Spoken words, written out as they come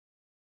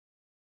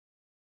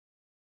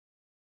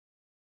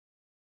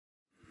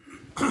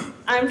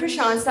I'm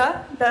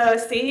Prashansa, the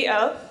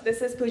CEO.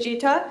 This is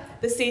Pujita,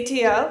 the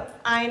CTO,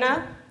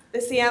 Aina, the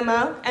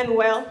CMO, and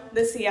Will, the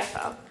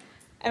CFO.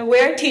 And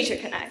we're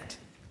TeacherConnect.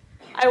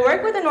 I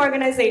work with an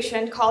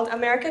organization called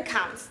America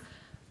Counts,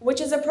 which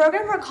is a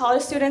program where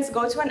college students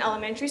go to an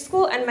elementary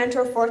school and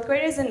mentor fourth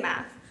graders in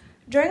math.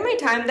 During my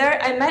time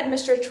there, I met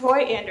Mr. Troy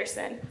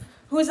Anderson,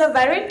 who is a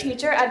veteran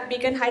teacher at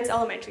Beacon Heights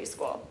Elementary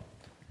School.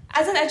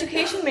 As an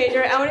education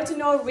major, I wanted to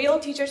know a real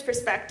teacher's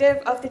perspective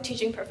of the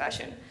teaching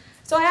profession.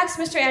 So I asked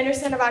Mr.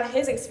 Anderson about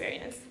his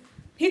experience.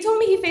 He told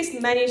me he faced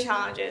many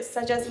challenges,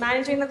 such as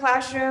managing the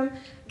classroom,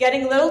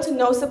 getting little to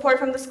no support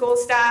from the school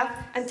staff,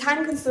 and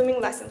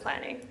time-consuming lesson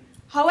planning.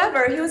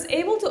 However, he was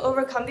able to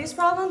overcome these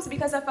problems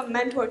because of a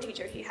mentor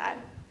teacher he had.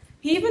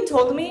 He even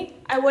told me,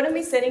 I wouldn't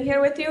be sitting here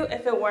with you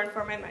if it weren't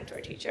for my mentor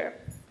teacher.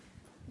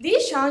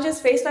 These challenges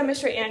faced by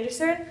Mr.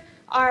 Anderson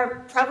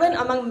are prevalent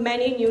among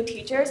many new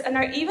teachers and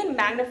are even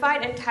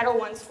magnified in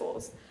Title I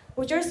schools,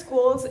 which are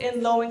schools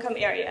in low-income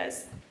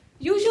areas.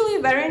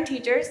 Usually, veteran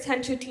teachers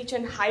tend to teach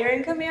in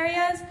higher-income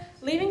areas,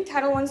 leaving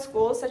Title I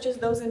schools, such as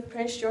those in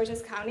Prince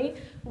George's County,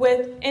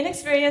 with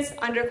inexperienced,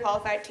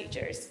 underqualified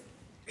teachers.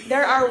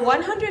 There are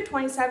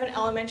 127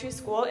 elementary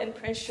schools in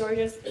Prince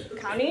George's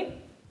County,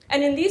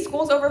 and in these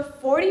schools, over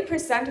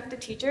 40% of the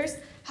teachers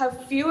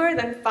have fewer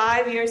than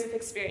 5 years of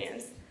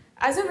experience.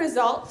 As a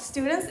result,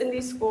 students in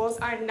these schools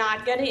are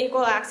not getting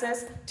equal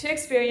access to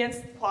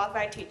experienced,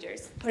 qualified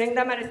teachers, putting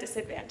them at a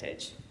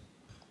disadvantage.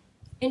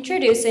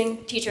 Introducing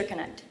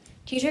TeacherConnect.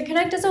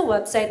 TeacherConnect is a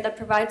website that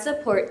provides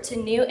support to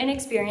new and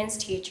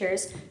experienced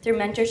teachers through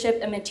mentorship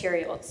and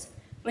materials.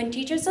 When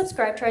teachers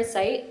subscribe to our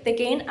site, they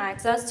gain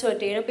access to a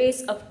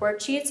database of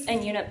worksheets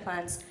and unit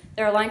plans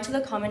that are aligned to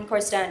the Common Core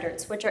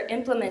standards, which are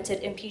implemented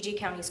in PG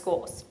County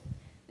schools.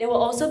 They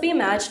will also be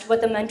matched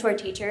with a mentor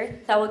teacher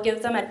that will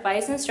give them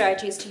advice and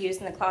strategies to use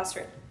in the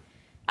classroom.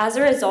 As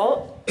a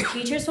result,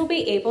 teachers will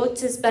be able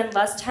to spend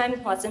less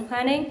time lesson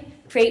planning,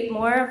 create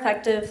more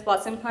effective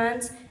lesson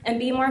plans, and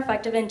be more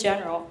effective in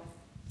general.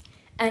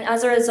 And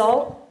as a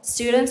result,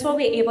 students will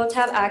be able to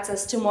have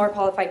access to more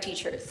qualified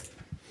teachers.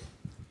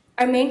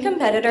 Our main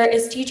competitor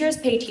is Teachers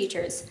Pay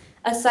Teachers,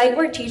 a site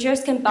where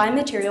teachers can buy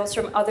materials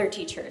from other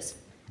teachers.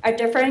 Our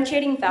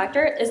differentiating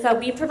factor is that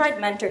we provide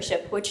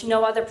mentorship, which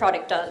no other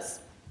product does.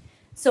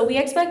 So we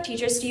expect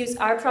teachers to use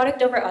our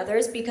product over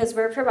others because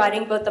we're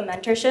providing both the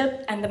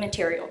mentorship and the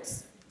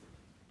materials.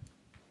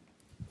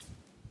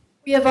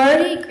 We have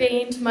already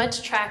gained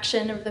much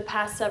traction over the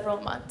past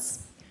several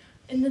months.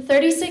 In the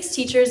 36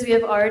 teachers we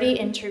have already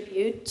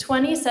interviewed,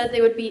 20 said they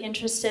would be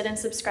interested in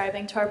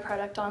subscribing to our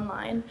product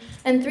online,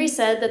 and 3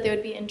 said that they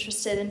would be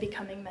interested in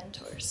becoming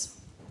mentors.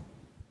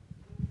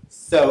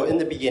 So in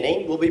the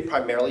beginning, we'll be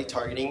primarily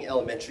targeting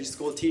elementary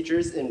school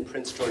teachers in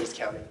Prince George's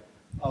County.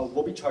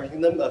 We'll be charging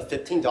them a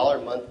 $15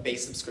 a month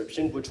base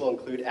subscription, which will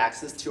include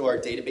access to our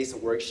database of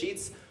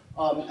worksheets,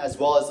 as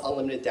well as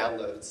unlimited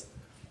downloads.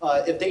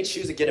 If they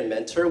choose to get a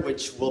mentor,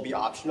 which will be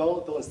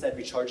optional, they'll instead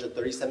be charged a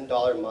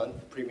 $37 a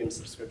month premium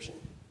subscription.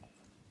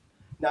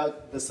 Now,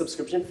 the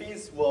subscription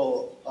fees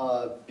will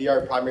be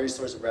our primary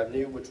source of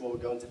revenue, which will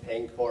go into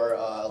paying for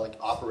like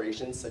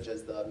operations such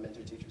as the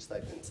mentor-teacher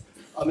stipends.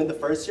 In the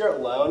first year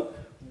alone,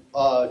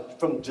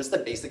 from just the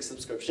basic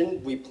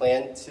subscription, we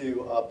plan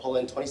to pull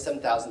in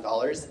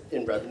 $27,000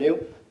 in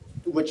revenue,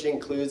 which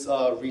includes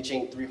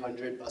reaching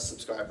 300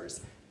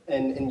 subscribers.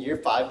 And in year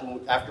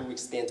 5, after we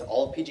expand to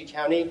all of PG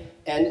County,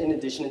 and in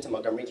addition into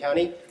Montgomery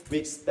County, we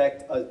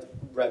expect a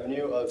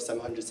revenue of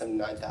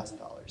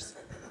 $779,000.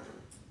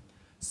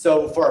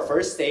 So for our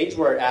first stage,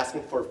 we're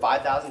asking for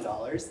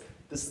 $5,000.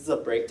 This is a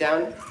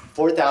breakdown.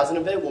 $4,000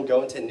 of it will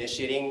go into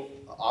initiating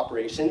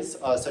operations,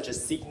 such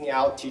as seeking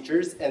out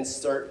teachers and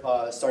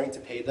starting to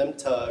pay them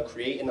to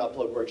create and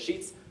upload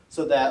worksheets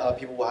so that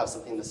people will have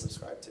something to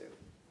subscribe to.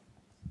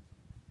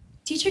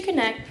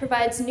 TeacherConnect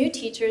provides new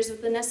teachers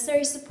with the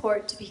necessary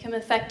support to become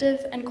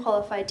effective and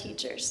qualified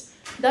teachers,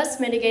 thus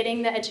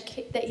mitigating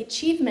the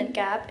achievement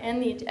gap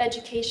and the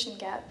education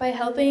gap by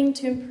helping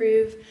to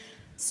improve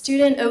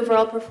student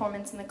overall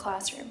performance in the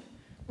classroom.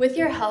 With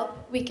your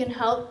help, we can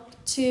help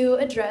to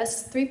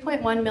address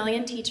 3.1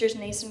 million teachers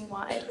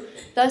nationwide,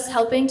 thus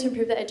helping to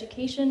improve the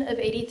education of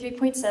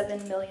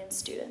 83.7 million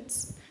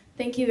students.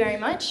 Thank you very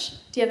much.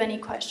 Do you have any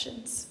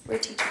questions? We're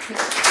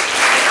TeacherConnect.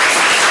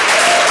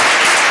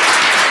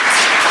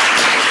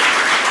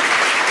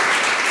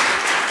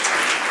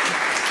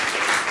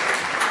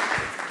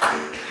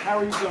 How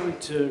are you going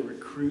to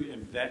recruit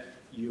and vet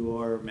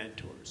your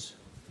mentors?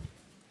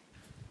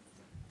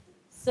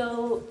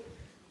 So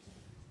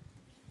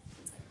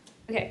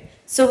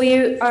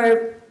we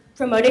are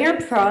promoting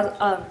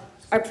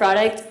our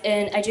product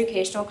in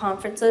educational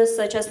conferences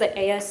such as the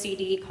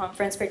ASCD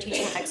Conference for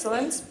Teaching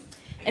Excellence,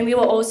 and we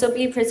will also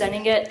be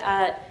presenting it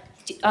at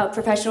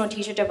professional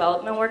teacher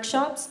development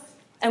workshops,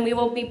 and we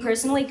will be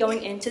personally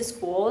going into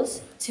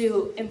schools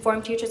to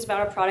inform teachers about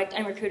our product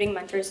and recruiting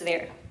mentors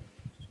there.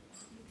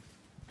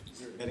 Is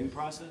there a vetting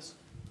process?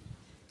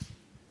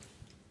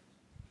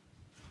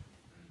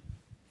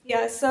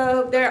 Yeah,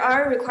 so there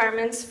are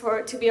requirements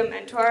to be a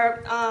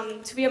mentor.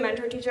 To be a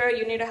mentor teacher,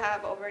 you need to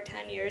have over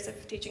 10 years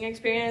of teaching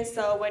experience.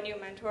 So when you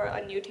mentor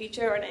a new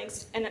teacher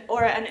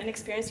or an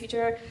inexperienced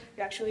teacher,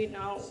 you actually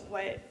know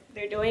what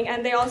they're doing.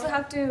 And they also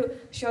have to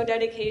show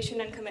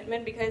dedication and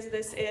commitment, because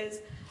this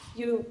is,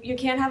 you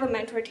can't have a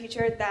mentor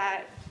teacher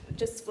that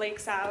just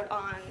flakes out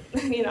on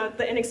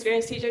the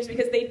inexperienced teachers,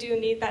 because they do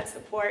need that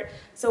support.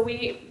 So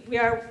when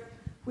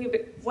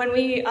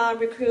we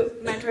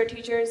recruit mentor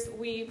teachers,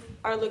 we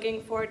are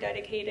looking for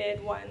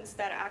dedicated ones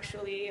that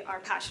actually are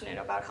passionate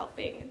about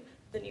helping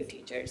the new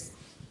teachers.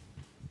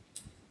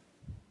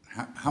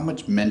 How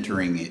much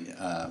mentoring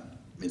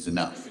is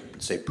enough,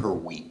 say, per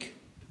week?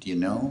 Do you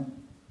know?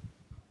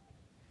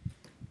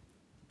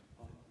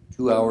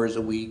 2 hours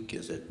a week?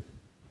 Is it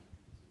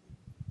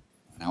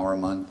an hour a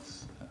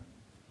month?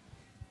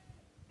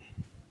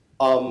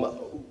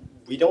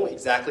 We don't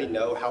exactly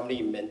know how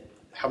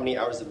many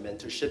hours of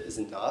mentorship is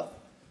enough,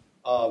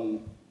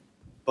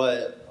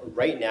 but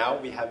right now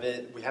we have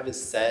it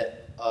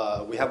set.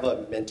 We have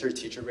a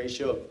mentor-teacher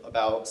ratio of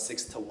about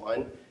 6 to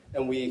 1,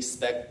 and we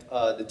expect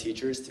the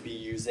teachers to be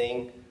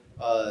using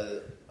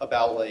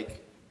about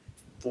like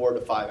 4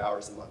 to 5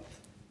 hours a month.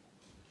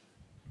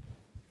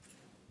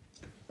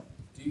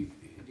 Do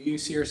you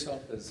see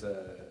yourself as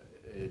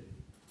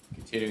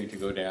continuing to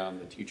go down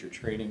the teacher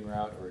training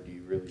route, or do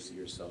you really see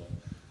yourself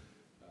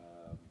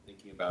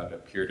thinking about a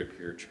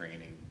peer-to-peer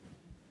training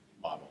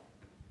model?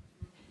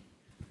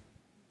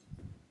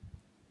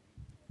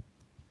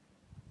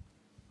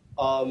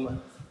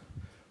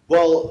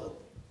 Well,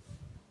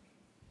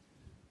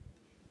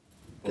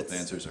 Both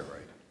answers are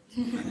right.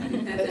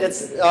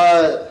 It's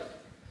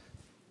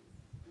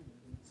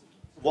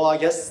well, I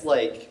guess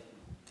like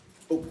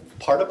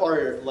part of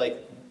our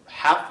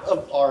half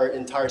of our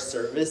entire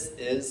service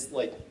is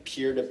like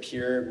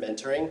peer-to-peer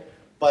mentoring,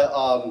 but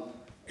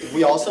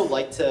we also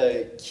like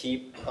to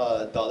keep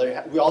the other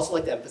half. We also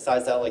like to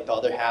emphasize that like the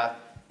other half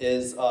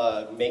is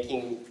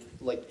making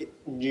like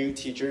new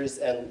teachers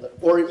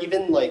or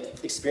even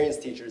like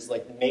experienced teachers,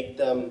 like make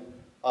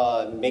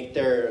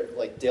their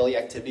like daily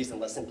activities and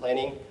lesson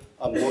planning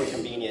more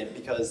convenient,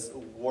 because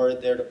we're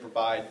there to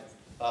provide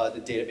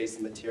the database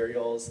of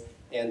materials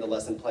and the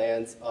lesson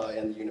plans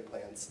and the unit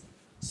plans.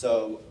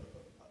 So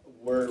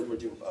we're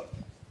doing both.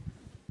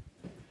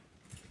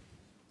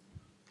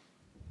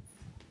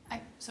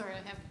 Sorry,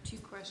 I have 2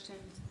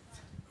 questions.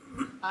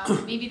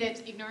 Maybe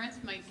that's ignorance.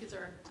 My kids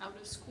are out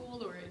of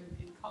school or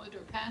in college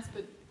or past,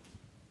 but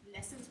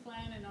lessons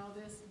plan and all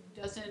this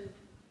doesn't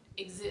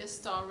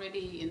exist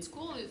already in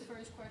school is the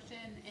first question.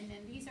 And then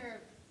these are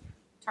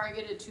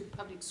targeted to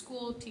public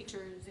school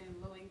teachers and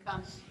low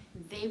income.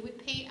 They would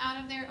pay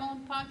out of their own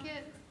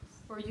pocket,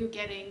 or you're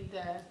getting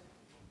the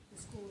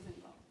schools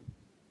involved?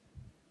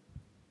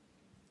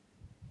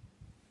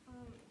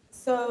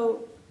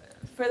 So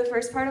for the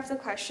first part of the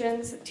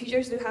questions,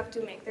 teachers do have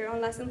to make their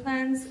own lesson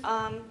plans.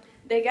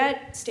 They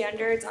get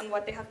standards on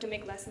what they have to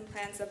make lesson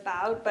plans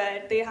about,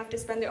 but they have to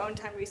spend their own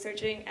time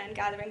researching and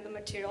gathering the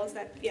materials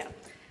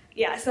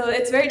so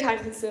it's very time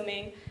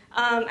consuming.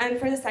 And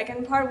for the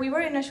second part, we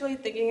were initially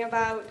thinking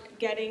about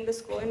getting the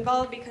school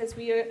involved, because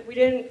we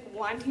didn't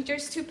want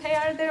teachers to pay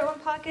out of their own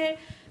pocket,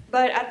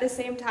 but at the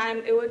same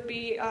time, it would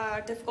be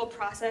a difficult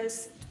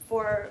process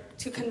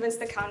to convince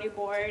the county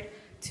board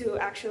to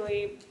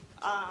actually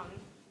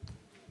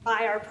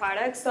buy our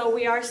products. So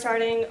we are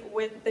starting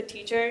with the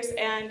teachers,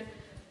 and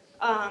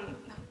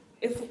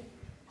if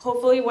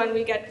hopefully when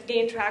we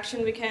gain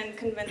traction, we can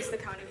convince the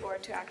county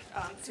board to act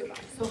buy.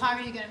 So how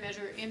are you going to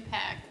measure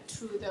impact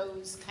through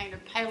those kind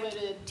of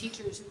piloted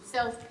teachers who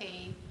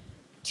self-pay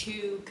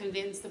to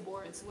convince the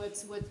boards?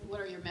 What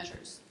are your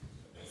measures?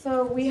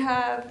 So we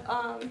have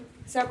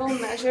several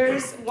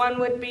measures. One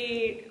would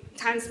be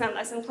time spent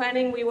lesson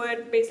planning. We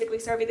would basically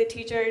survey the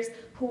teachers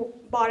who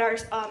bought our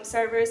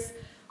service.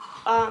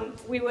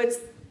 We would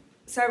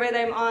survey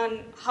them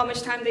on how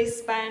much time they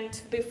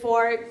spent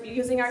before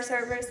using our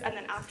service and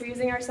then after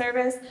using our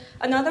service.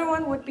 Another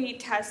one would be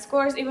test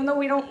scores. Even though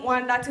we don't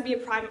want that to be a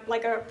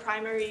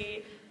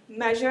primary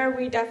measure,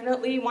 we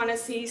definitely want to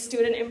see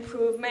student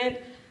improvement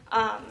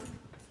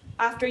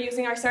after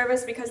using our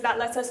service, because that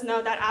lets us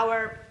know that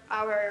our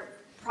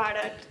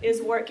product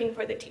is working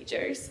for the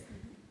teachers.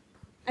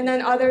 And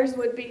then others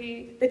would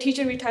be the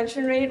teacher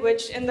retention rate,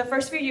 which in the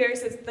first few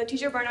years, the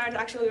teacher burnout is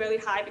actually really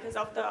high because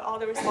of all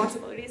the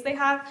responsibilities they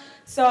have.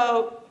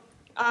 So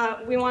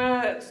we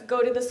want to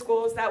go to the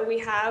schools that we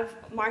have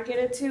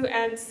marketed to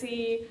and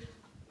see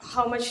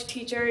how much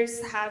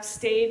teachers have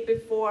stayed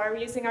before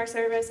using our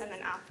service and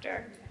then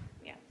after.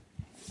 Yeah.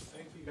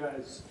 Thank you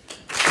guys.